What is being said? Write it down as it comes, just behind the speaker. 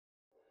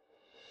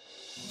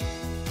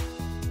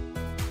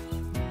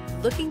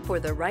Looking for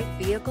the right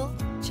vehicle?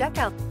 Check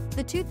out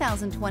the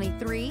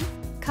 2023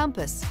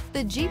 Compass.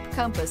 The Jeep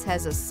Compass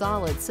has a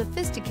solid,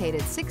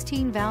 sophisticated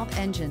 16-valve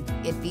engine.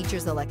 It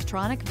features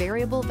electronic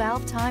variable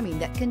valve timing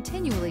that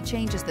continually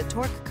changes the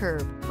torque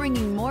curve,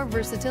 bringing more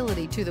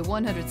versatility to the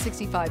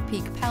 165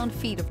 peak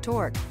pound-feet of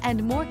torque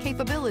and more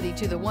capability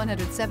to the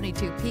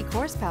 172 peak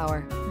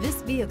horsepower.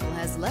 This vehicle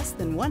has less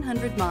than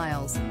 100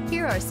 miles.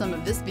 Here are some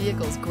of this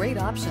vehicle's great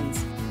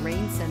options: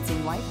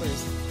 rain-sensing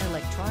wipers,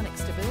 electronic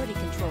stability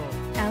control,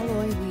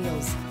 alloy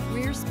wheels,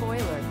 rear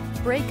spoiler,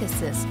 brake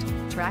assist,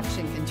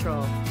 traction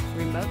control,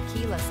 remote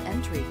keyless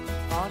entry,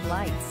 fog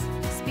lights,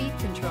 speed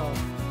control,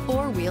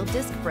 four-wheel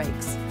disc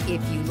brakes.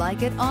 If you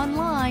like it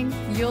online,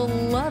 you'll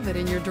love it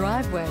in your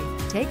driveway.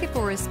 Take it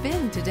for a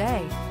spin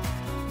today.